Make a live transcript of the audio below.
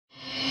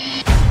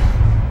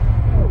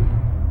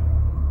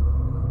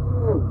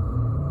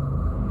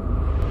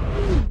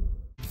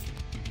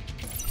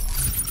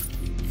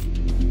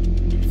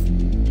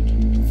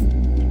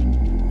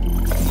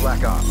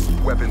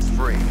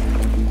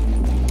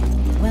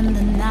When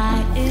the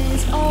night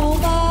is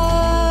over,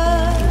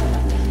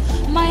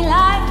 my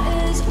life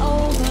is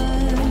over.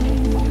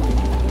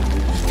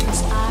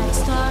 'Cause I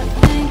start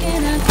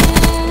thinking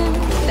again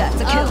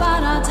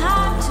about our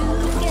time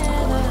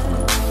together.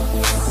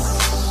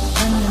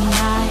 When the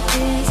night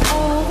is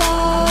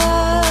over,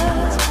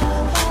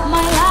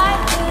 my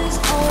life is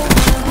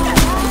over.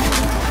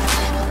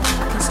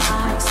 'Cause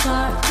I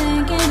start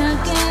thinking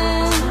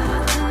again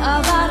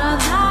about our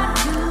time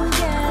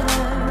together.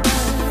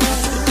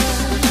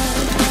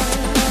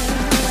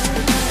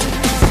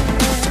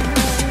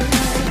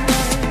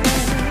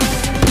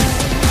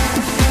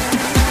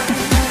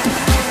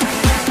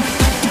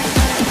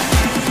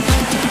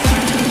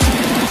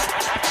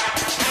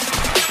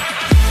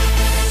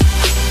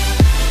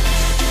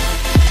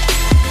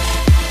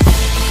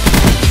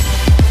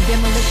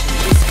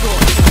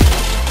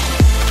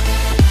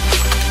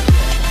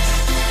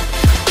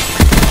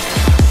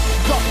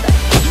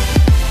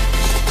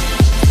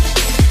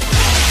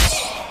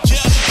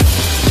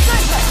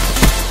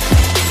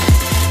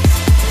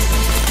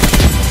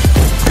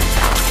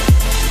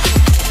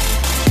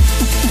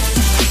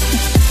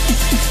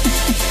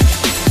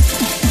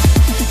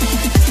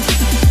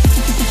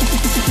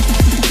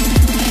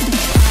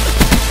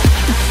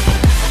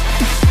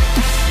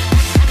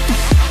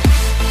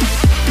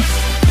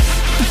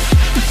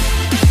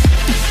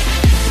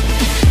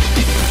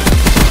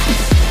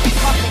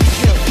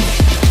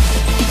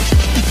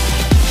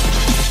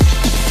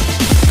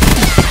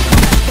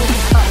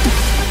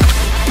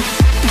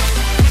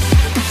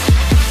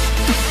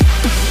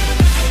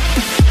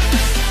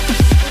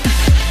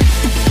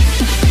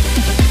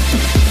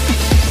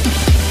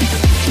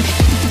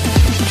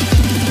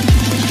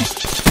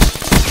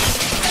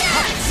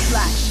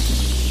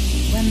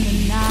 When the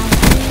night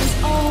is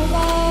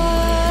over,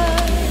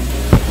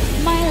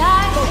 my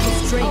life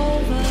is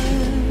over.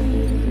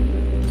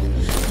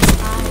 'Cause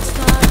I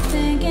start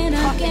thinking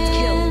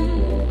again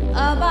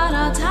about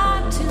our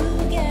time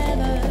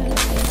together.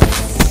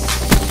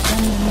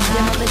 When the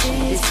night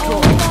is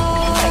over,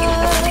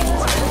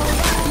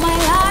 my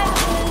life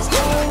is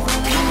over.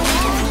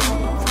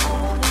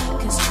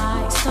 'Cause I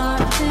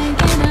start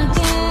thinking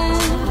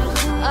again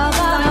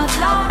about our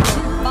time together.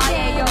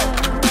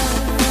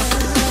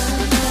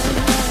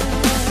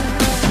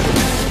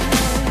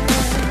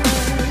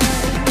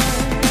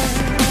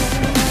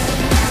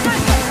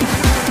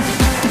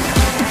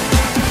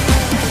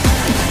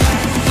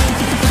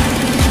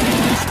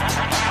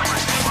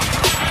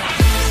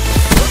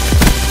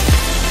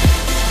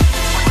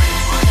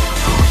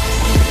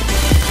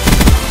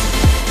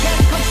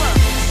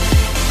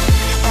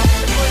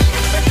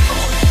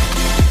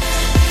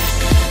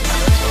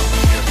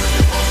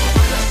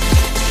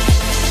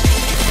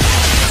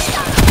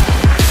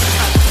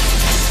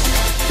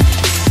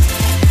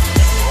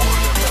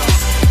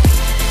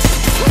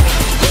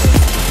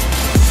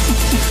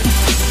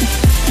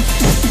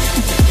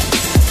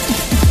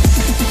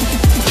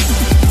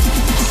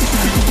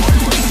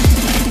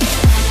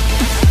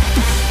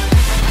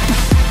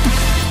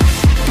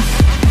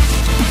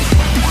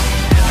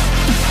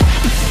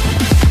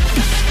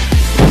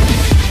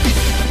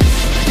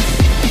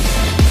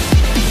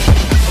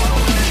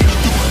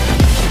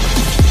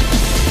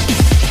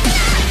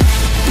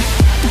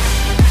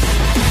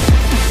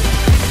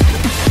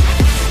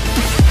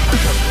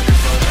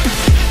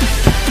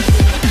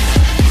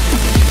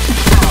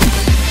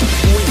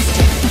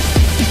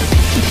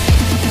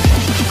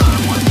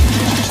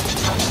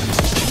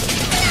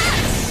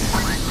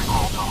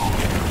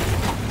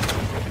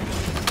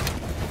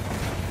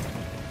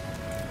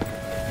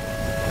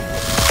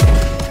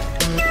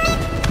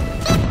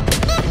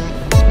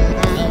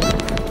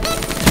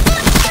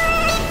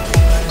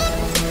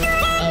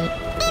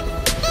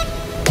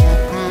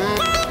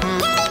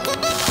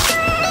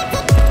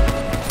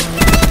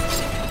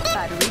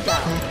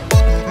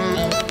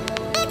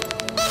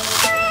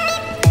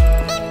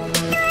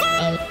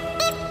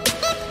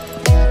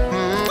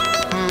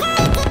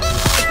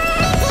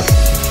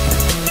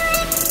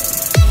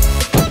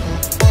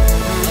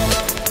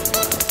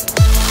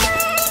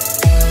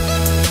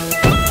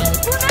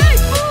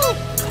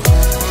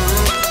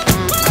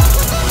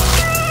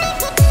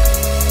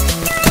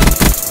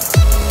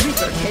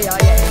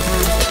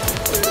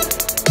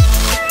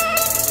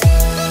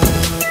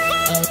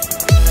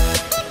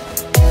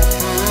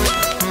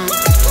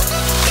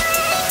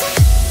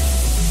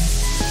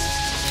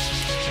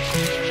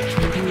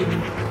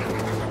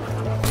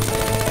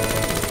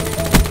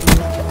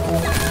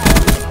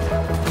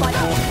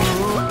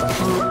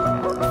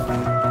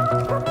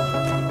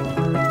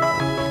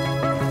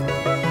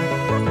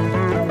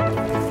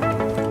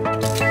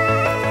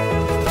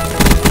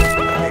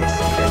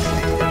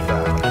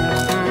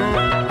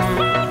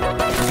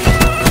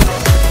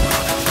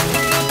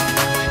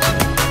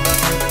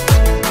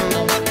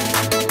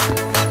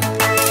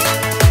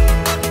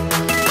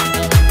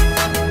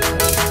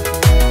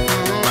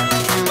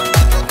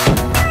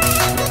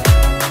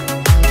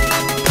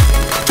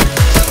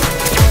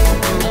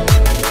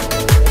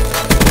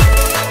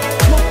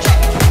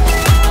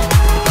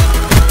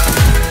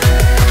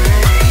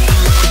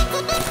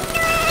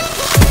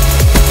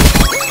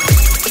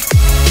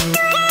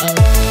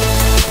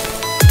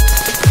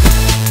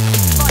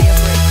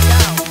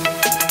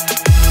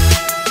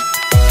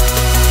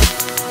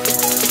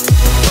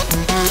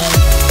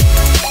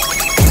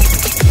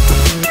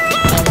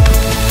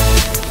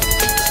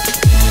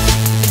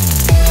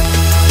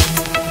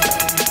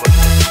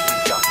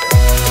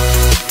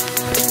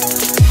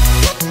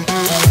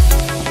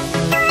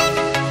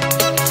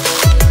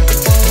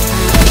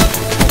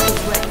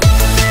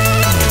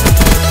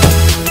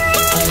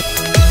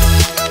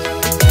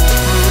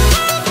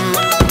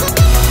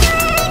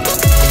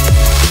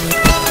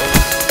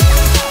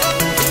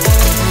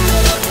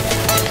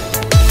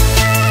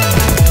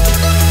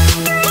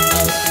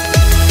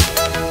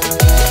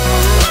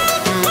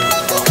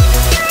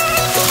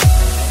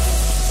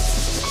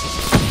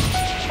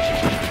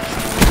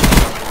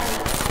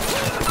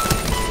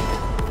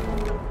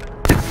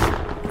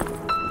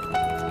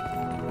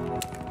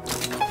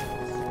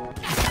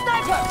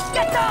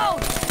 Get down!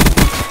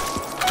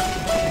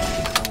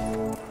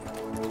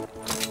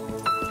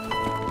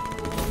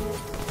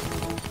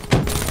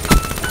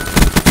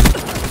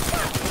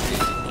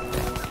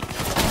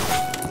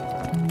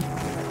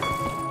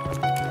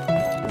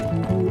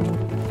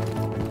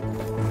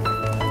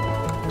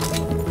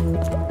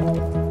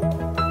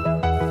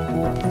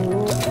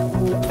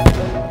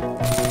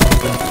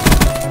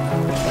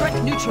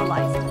 Threat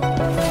neutralized.